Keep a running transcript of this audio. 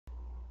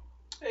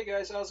Hey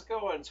guys, how's it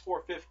going? It's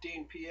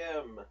 4:15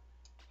 p.m.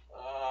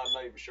 I'm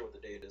not even sure what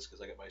the date is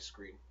because I got my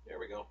screen. There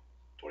we go.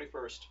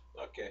 21st.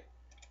 Okay.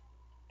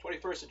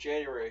 21st of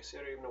January. See,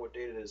 I don't even know what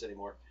date it is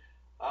anymore.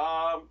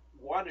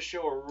 Wanted to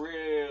show a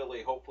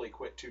really, hopefully,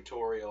 quick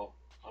tutorial.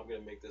 I'm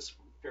going to make this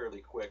fairly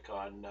quick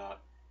on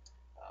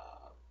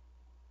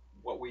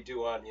what we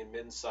do on the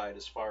admin side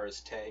as far as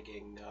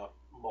tagging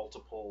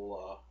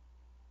multiple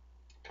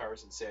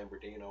cars in San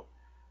Bernardino.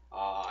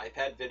 I've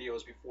had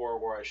videos before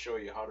where I show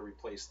you how to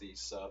replace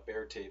these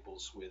bare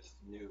tables with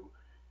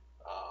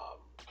um,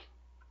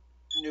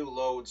 new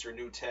loads or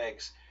new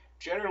tags.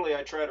 Generally,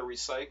 I try to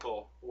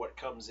recycle what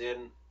comes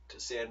in to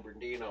San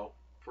Bernardino,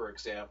 for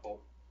example.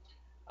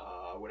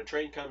 When a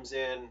train comes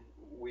in,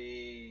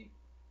 we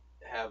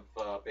have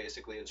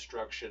basically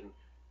instruction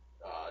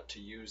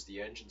to use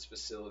the engine's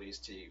facilities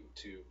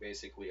to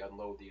basically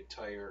unload the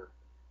entire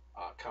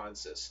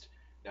consist.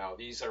 Now,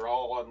 these are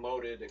all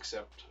unloaded,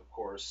 except, of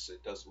course,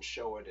 it doesn't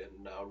show it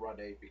in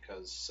Run8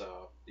 because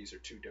these are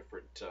two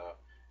different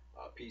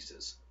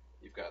pieces.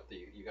 You got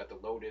the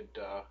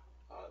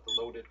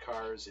loaded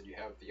cars, and you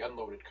have the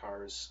unloaded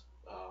cars,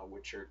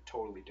 which are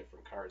totally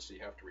different cars. So you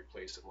have to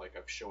replace them, like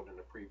I've shown in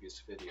a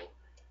previous video.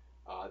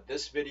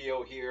 This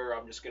video here,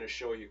 I'm just going to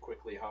show you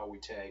quickly how we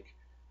tag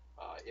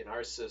in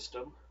our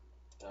system.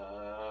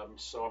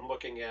 So I'm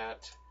looking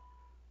at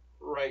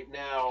right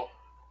now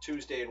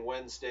Tuesday and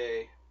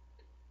Wednesday.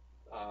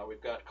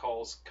 We've got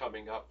calls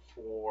coming up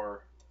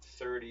for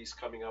 30s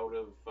coming out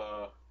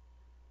of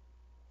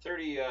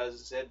 30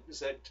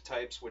 Z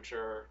types, which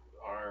are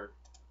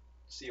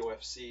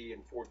COFC,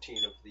 and 14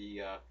 of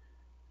the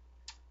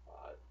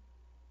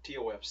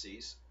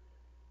TOFCs.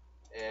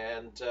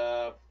 And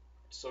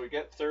so we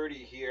get 30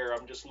 here.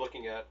 I'm just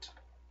looking at,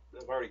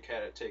 I've already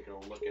kind of taken a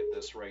look at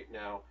this right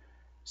now.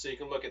 So you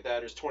can look at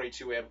that. There's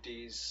 22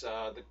 empties.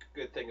 The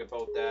good thing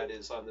about that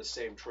is on the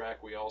same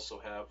track we also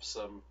have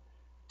some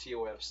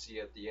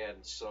TOFC at the end.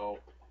 So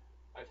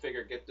I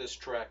figure get this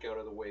track out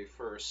of the way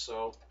first.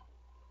 So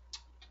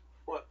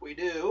what we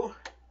do,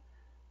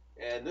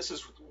 and this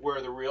is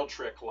where the real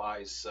trick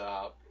lies.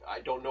 I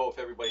don't know if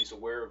everybody's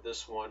aware of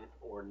this one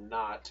or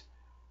not,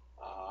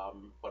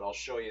 but I'll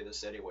show you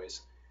this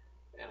anyways.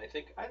 And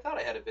I thought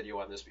I had a video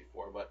on this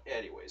before, but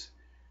anyways,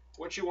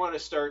 what you want to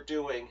start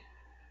doing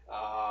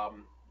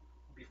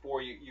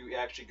before you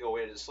actually go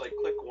in is like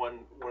click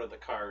one of the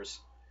cars,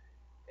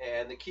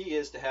 and the key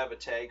is to have a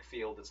tag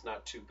field that's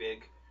not too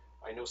big.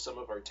 I know some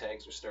of our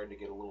tags are starting to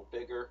get a little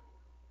bigger,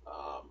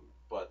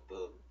 but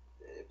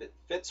if it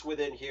fits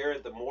within here,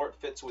 the more it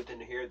fits within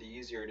here, the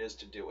easier it is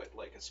to do it,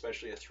 like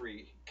especially a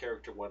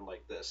 3-character one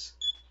like this.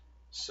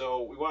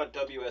 So we want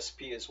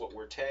WSP is what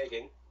we're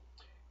tagging.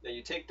 Then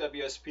you take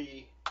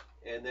WSP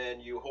and then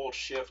you hold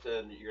shift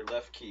and your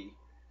left key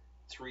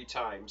 3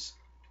 times.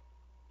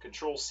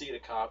 Control C to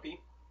copy.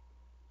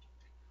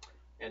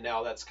 And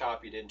now that's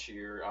copied into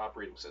your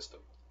operating system.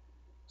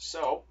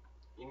 So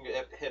you can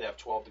hit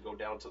F12 to go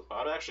down to the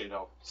bottom. Actually,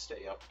 no,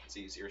 stay up. It's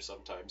easier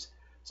sometimes.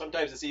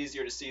 Sometimes it's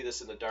easier to see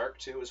this in the dark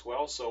too as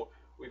well. So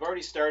we've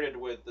already started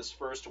with this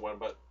first one,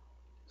 but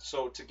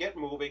so to get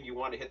moving, you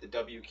want to hit the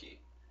W key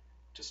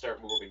to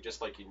start moving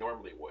just like you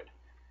normally would.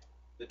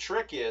 The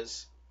trick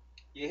is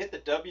you hit the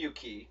W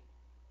key,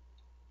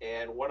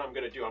 and what I'm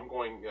going to do, I'm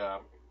going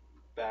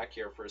back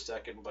here for a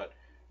second, but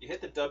you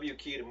hit the W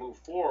key to move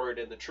forward,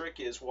 and the trick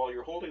is while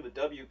you're holding the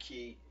W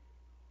key,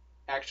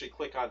 actually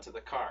click onto the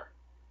car.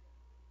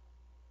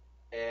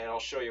 And I'll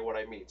show you what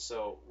I mean.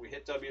 So we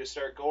hit W to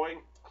start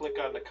going, click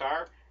on the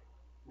car.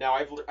 Now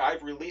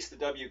I've released the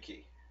W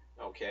key,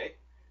 okay?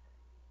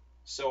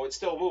 So it's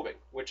still moving,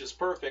 which is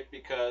perfect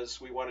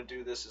because we want to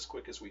do this as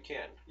quick as we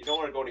can. You don't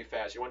want to go any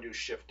fast. You want to do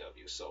Shift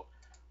W. So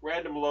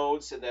random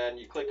loads, and then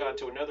you click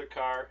onto another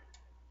car,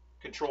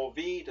 Control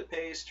V to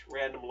paste,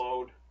 random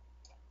load.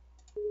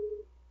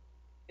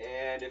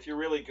 And if you're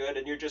really good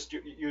and you're just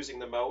using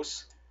the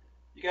mouse,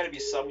 you got to be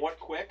somewhat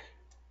quick.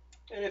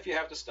 And if you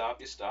have to stop,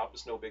 you stop.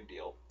 It's no big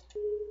deal.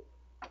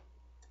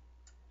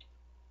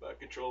 But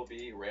Control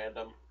V,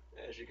 random.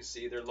 As you can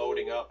see, they're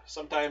loading up.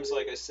 Sometimes,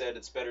 like I said,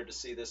 it's better to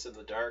see this in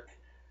the dark.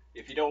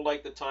 If you don't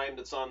like the time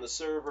that's on the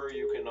server,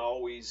 you can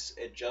always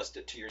adjust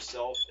it to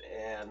yourself,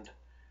 and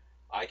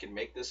I can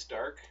make this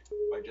dark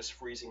by just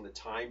freezing the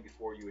time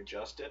before you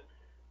adjust it.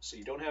 So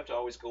you don't have to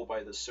always go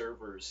by the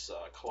server's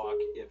clock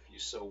if you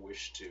so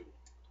wish to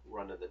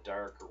run in the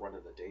dark or run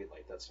in the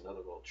daylight. That's another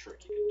little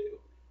trick you can do.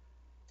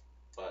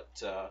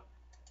 But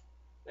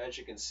as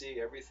you can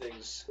see,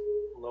 everything's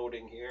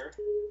loading here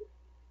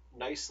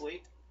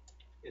nicely.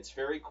 It's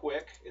very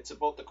quick. It's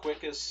about the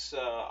quickest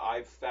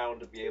I've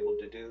found to be able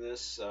to do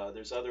this.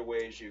 There's other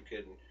ways you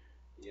can,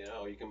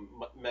 you can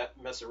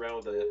mess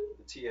around with the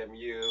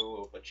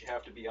TMU, but you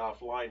have to be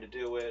offline to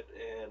do it.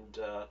 And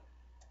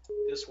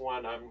this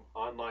one, I'm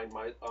on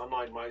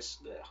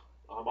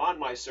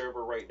my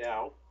server right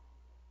now,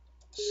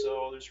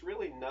 so there's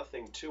really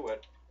nothing to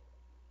it.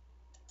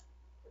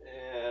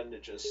 And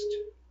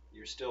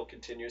you're still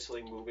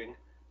continuously moving.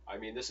 I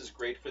mean, this is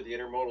great for the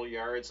intermodal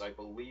yards. I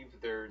believe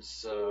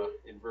there's,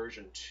 in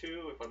version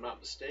 2, if I'm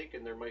not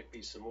mistaken, there might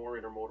be some more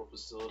intermodal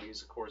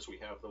facilities. Of course, we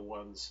have the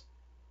ones.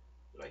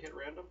 Did I hit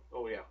random?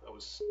 Oh yeah, that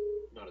was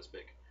not as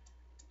big.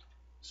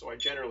 So I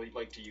generally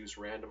like to use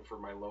random for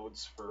my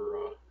loads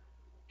for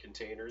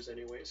containers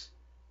anyways.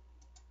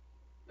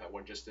 That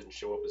one just didn't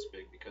show up as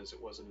big because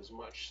it wasn't as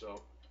much,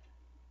 so.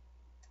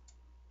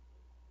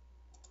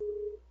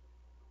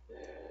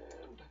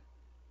 And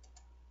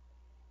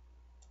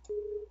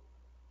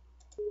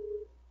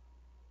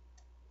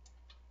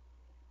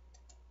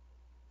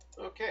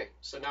okay,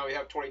 so now we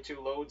have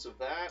 22 loads of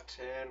that,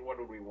 and what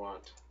do we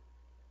want?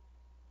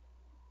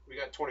 We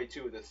got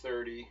 22 of the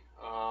 30.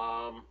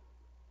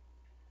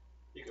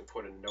 You can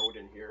put a note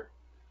in here,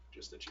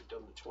 just that you've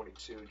done the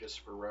 22,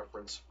 just for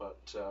reference, but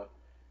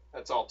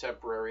that's all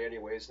temporary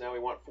anyways. Now we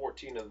want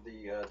 14 of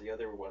the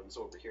other ones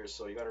over here,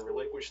 so you got to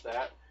relinquish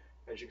that.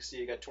 As you can see,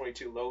 you got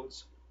 22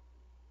 loads,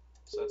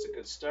 so that's a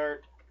good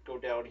start. Go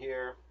down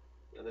here,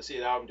 and see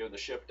now I'm doing the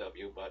Shift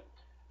W, but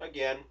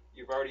again,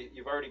 you've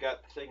already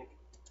got the thing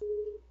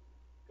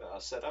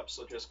set up,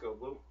 so just go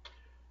boom.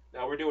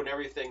 Now we're doing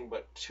everything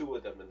but 2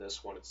 of them in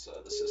this one. It's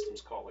the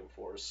system's calling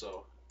for,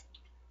 so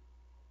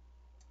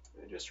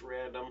just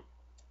random.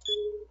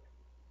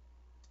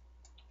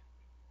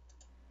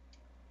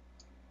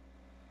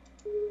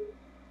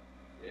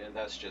 And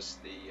that's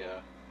just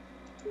the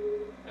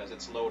as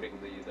it's loading,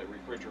 the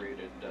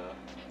refrigerated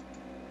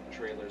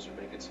trailers are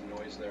making some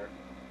noise there.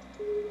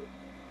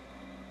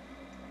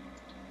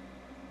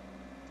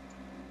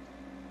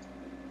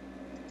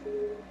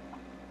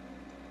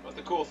 But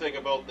the cool thing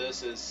about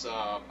this is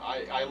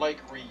I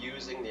like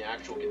reusing the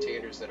actual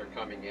containers that are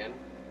coming in.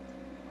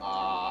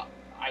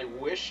 I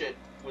wish it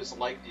was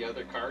like the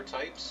other car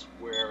types,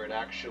 where it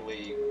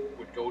actually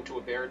would go to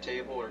a bare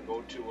table or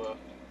go to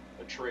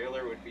a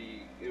trailer.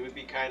 It would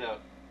be kind of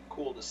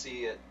cool to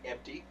see it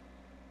empty.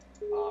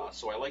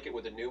 So I like it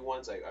with the new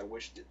ones. I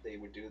wish that they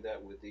would do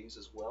that with these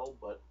as well,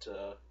 but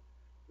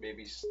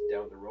maybe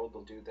down the road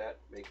they'll do that,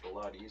 make it a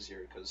lot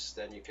easier, because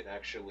then you can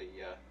actually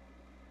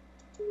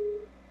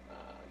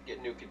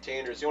get new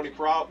containers. The only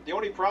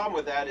problem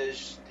with that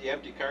is the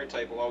empty car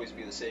type will always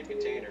be the same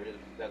container if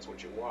that's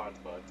what you want,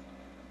 but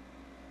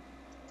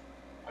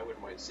I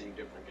wouldn't mind seeing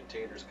different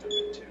containers come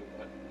in too,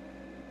 but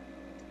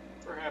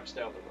perhaps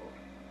down the road.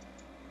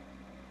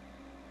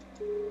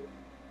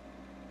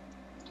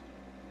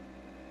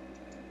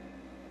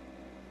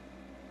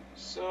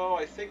 So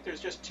I think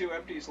there's just 2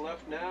 empties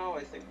left now.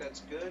 I think that's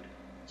good.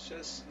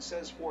 It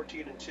says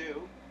 14 and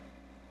 2.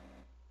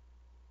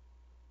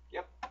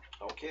 Yep,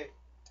 okay.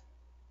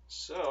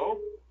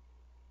 So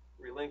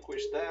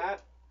relinquish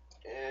that,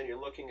 and you're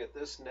looking at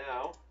this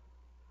now.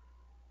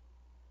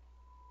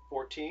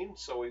 14.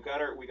 So we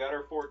got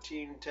our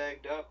 14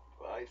 tagged up.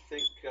 I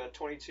think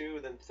 22,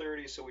 then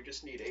 30. So we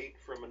just need 8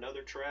 from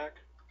another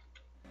track.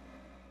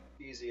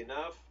 Easy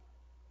enough.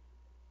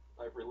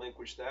 I've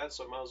relinquished that,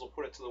 so I might as well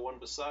put it to the one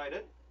beside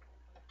it.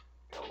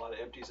 Got a lot of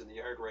empties in the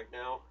yard right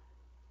now.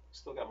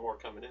 Still got more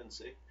coming in,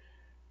 see?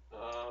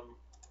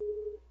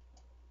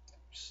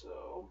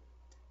 So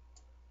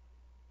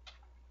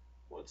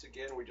once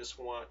again, we just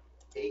want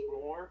 8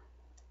 more.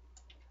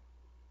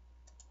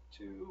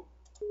 2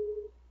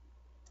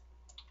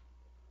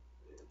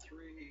 and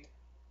 3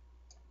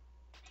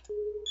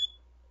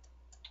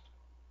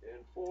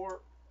 and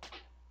 4.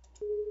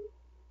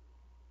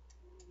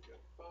 We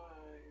got 5,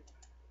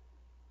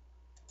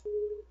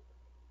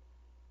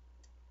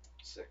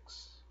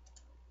 6,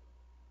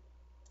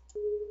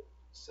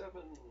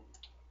 7,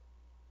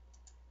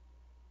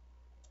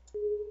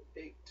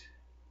 8,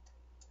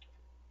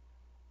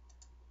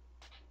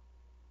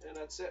 and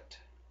that's it.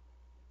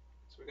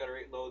 So we got our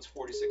 8 loads,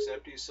 46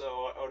 empties.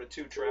 So out of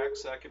 2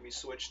 tracks, that can be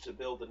switched to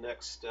build the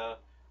next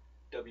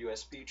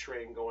WSP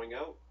train going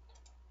out.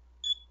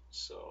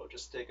 So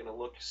just taking a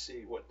look,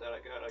 see what that I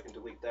got. I can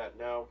delete that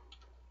now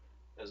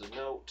as a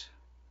note.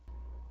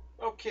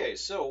 Okay,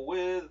 so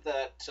with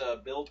that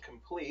build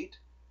complete,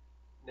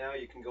 now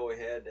you can go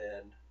ahead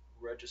and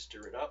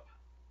register it up.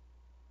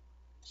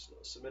 So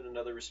submit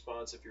another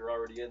response if you're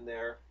already in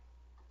there.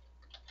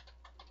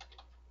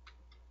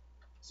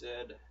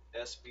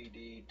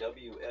 ZSVD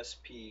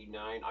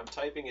WSP9. I'm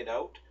typing it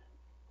out,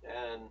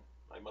 and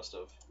I must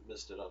have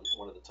missed it on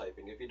one of the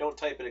typing. If you don't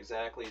type it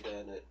exactly,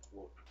 then it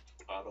won't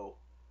auto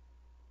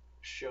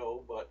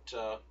show. But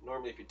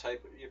normally, if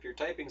your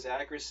typing's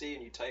accuracy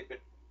and you type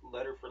it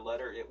letter for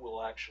letter, it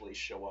will actually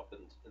show up in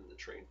the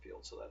train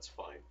field, so that's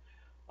fine.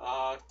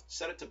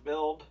 Set it to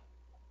build.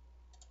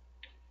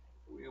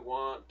 We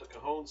want the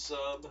Cajon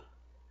sub.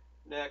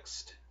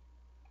 Next,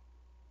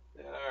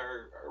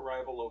 our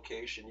arrival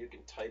location, you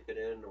can type it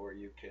in, or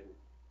you can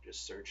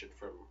just search it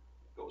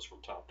goes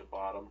from top to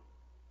bottom,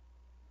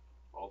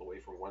 all the way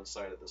from one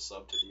side of the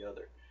sub to the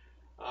other.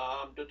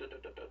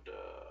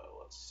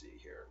 Let's see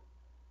here.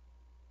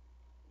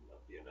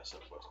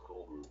 BNSF West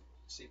Colton.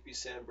 CP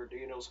San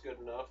Bernardino's good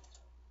enough.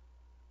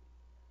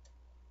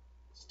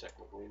 It's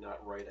technically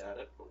not right at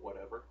it, but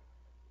whatever.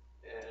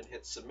 And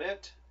hit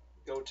submit.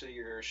 Go to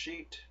your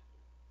sheet.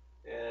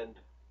 And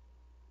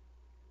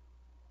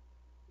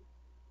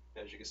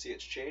as you can see,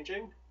 it's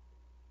changing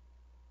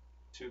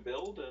to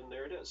build, and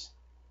there it is.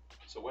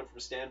 So it went from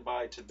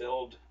standby to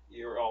build.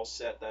 You're all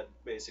set. That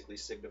basically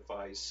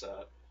signifies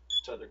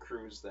to other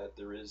crews that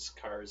there is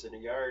cars in a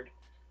yard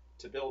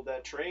to build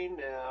that train.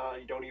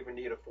 You don't even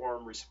need a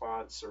forum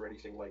response or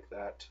anything like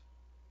that.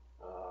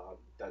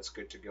 That's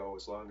good to go.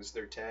 As long as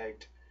they're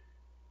tagged,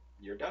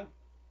 you're done.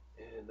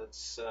 And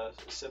that's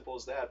as simple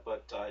as that.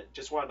 But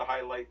just wanted to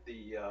highlight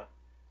the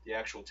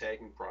actual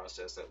tagging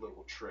process, that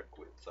little trick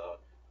with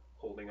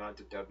holding on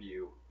to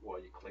W while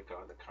you click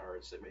on the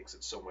cars. It makes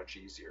it so much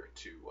easier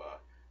to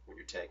when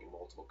you're tagging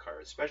multiple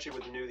cars, especially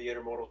with the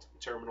intermodal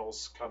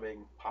terminals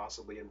coming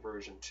possibly in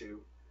version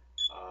 2.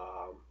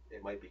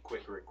 It might be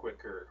quicker and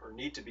quicker, or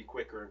need to be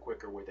quicker and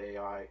quicker with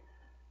AI.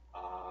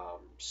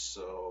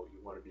 So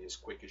you want to be as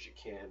quick as you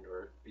can,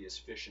 or be as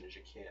efficient as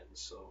you can.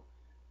 So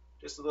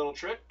just a little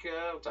trick.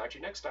 We'll talk to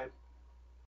you next time.